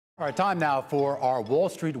All right, time now for our Wall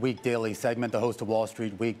Street Week Daily segment. The host of Wall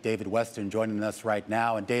Street Week, David Westin, joining us right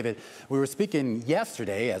now. And David, we were speaking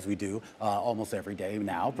yesterday, as we do almost every day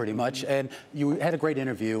now, pretty much. And you had a great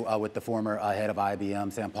interview with the former head of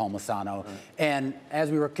IBM, Sam Palmisano. And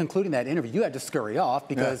as we were concluding that interview, you had to scurry off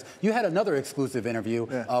because you had another exclusive interview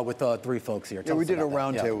with three folks here. We did a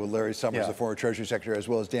roundtable with Larry Summers, the former Treasury Secretary, as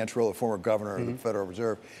well as Dan Tarullo, former governor of the Federal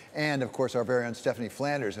Reserve, and of course our very own Stephanie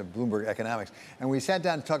Flanders of Bloomberg Economics. And we sat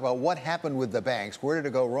down to talk about what happened with the banks, where did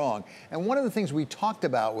it go wrong? And one of the things we talked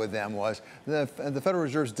about with them was the Federal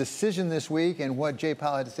Reserve's decision this week and what Jay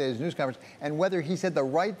Powell had to say at his news conference, and whether he said the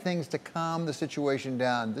right things to calm the situation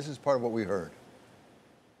down. This is part of what we heard.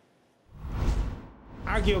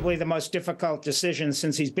 Arguably the most difficult decision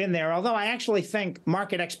since he's been there, although I actually think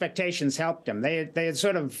market expectations helped him. They had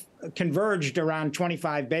sort of converged around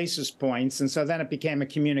 25 basis points, and so then it became a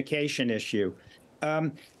communication issue.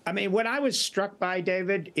 I mean, what I was struck by,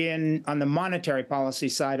 David, on the monetary policy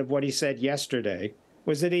side of what he said yesterday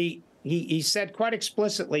was that he said quite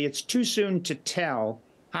explicitly it's too soon to tell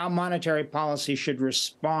how monetary policy should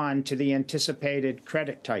respond to the anticipated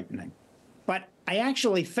credit tightening. But I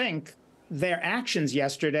actually think their actions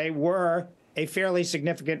yesterday were a fairly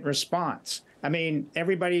significant response. I mean,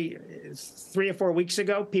 everybody, 3 or 4 weeks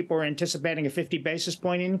ago, people were anticipating a 50 basis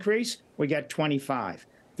point increase. We got 25.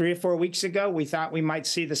 3 or 4 weeks ago, we thought we might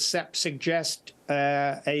see the SEP suggest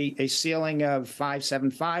a ceiling of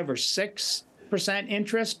 5.75 or 6%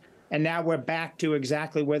 interest. And now we're back to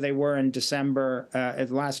exactly where they were in December,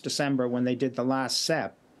 last December, when they did the last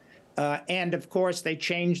SEP. And of course, they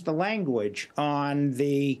changed the language on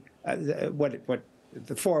the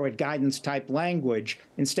forward guidance type language.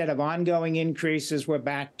 Instead of ongoing increases, we're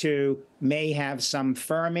back to may have some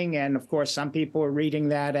firming. And of course, some people are reading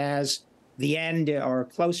that as the end or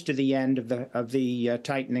close to the end of the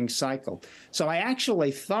tightening cycle. So I actually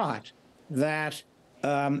thought that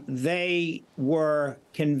they were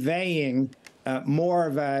conveying more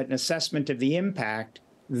of an assessment of the impact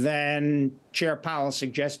than Chair Powell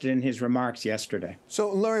suggested in his remarks yesterday.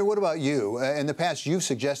 So, Larry, what about you? In the past, you've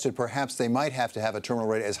suggested perhaps they might have to have a terminal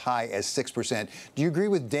rate as high as 6%. Do you agree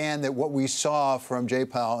with Dan that what we saw from Jay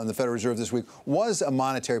Powell and the Federal Reserve this week was a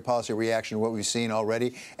monetary policy reaction to what we've seen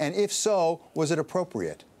already? And if so, was it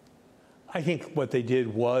appropriate? I think what they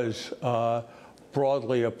did was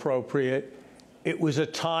broadly appropriate. It was a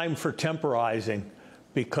time for temporizing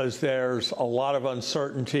because there's a lot of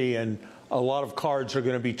uncertainty and a lot of cards are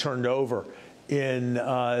going to be turned over in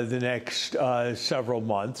the next several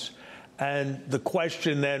months. And the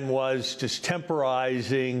question then was, does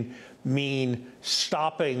temporizing mean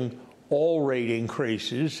stopping all rate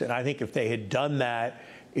increases? And I think if they had done that,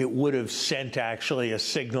 it would have sent actually a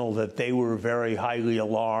signal that they were very highly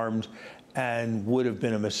alarmed and would have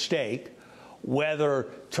been a mistake. Whether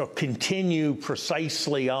to continue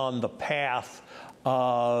precisely on the path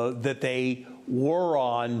that they were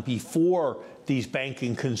on before these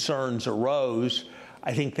banking concerns arose,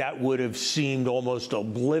 I think that would have seemed almost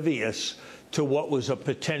oblivious to what was a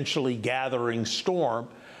potentially gathering storm.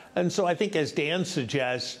 And so I think, as Dan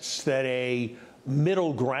suggests, that a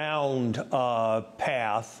middle ground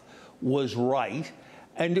path was right.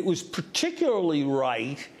 And it was particularly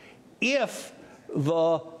right if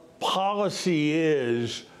the policy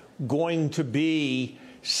is going to be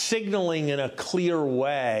signaling in a clear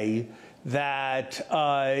way that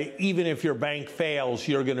even if your bank fails,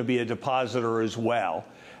 you're going to be a depositor as well.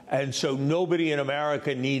 And so nobody in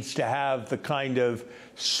America needs to have the kind of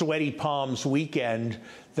sweaty palms weekend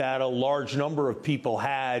that a large number of people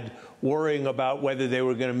had worrying about whether they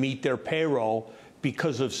were going to meet their payroll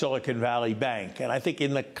because of Silicon Valley Bank. And I think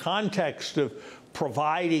in the context of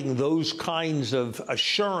providing those kinds of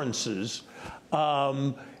assurances,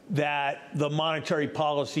 that the monetary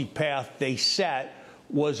policy path they set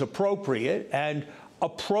was appropriate. And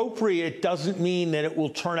appropriate doesn't mean that it will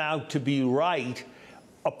turn out to be right.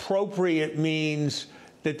 Appropriate means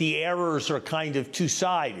that the errors are kind of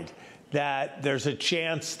two-sided, that there's a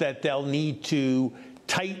chance that they'll need to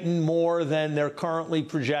tighten more than they're currently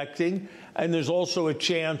projecting. And there's also a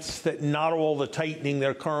chance that not all the tightening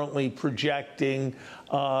they're currently projecting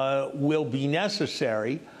will be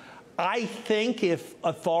necessary. I think if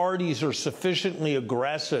authorities are sufficiently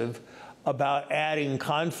aggressive about adding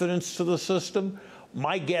confidence to the system,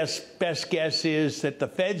 my best guess is that the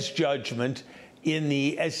Fed's judgment in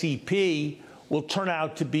the SEP will turn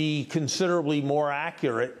out to be considerably more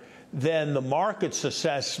accurate than the market's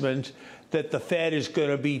assessment that the Fed is going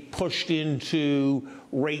to be pushed into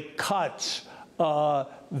rate cuts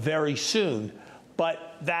very soon.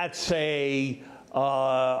 But that's a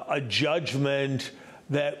judgment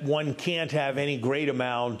that one can't have any great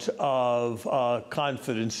amount of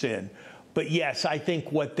confidence in. But yes, I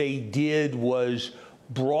think what they did was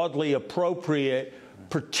broadly appropriate,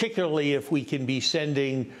 particularly if we can be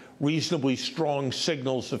sending reasonably strong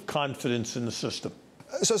signals of confidence in the system.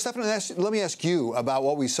 So, Stefano, let me ask you about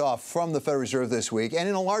what we saw from the Federal Reserve this week, and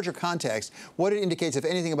in a larger context, what it indicates, if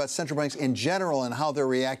anything, about central banks in general and how they're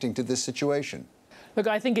reacting to this situation. Look,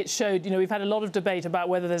 I think it showed, we've had a lot of debate about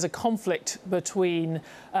whether there's a conflict between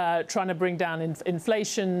trying to bring down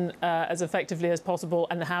inflation as effectively as possible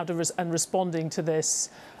and how to and responding to this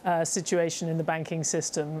situation in the banking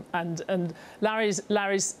system. And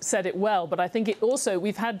Larry's said it well, but I think it also,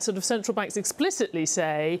 we've had sort of central banks explicitly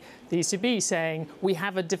say, the ECB saying, we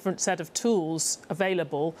have a different set of tools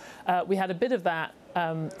available. We had a bit of that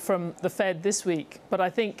from the Fed this week, but I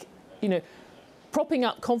think, propping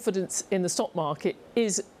up confidence in the stock market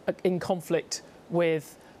is in conflict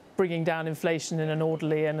with bringing down inflation in an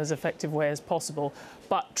orderly and as effective way as possible.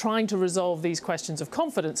 But trying to resolve these questions of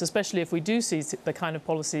confidence, especially if we do see the kind of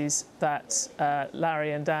policies that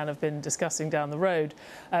Larry and Dan have been discussing down the road,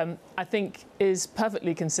 I think is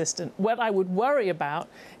perfectly consistent. What I would worry about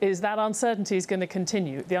is that uncertainty is going to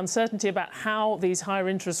continue. The uncertainty about how these higher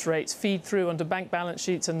interest rates feed through onto bank balance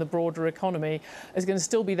sheets and the broader economy is going to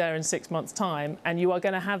still be there in 6 months' time. And you are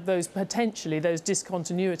going to have those potentially those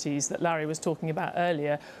discontinuities that Larry was talking about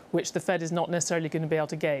earlier, which the Fed is not necessarily going to be able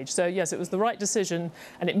to gauge. So, yes, it was the right decision.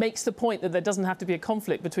 And it makes the point that there doesn't have to be a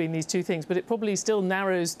conflict between these two things, but it probably still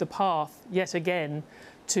narrows the path yet again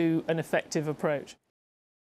to an effective approach.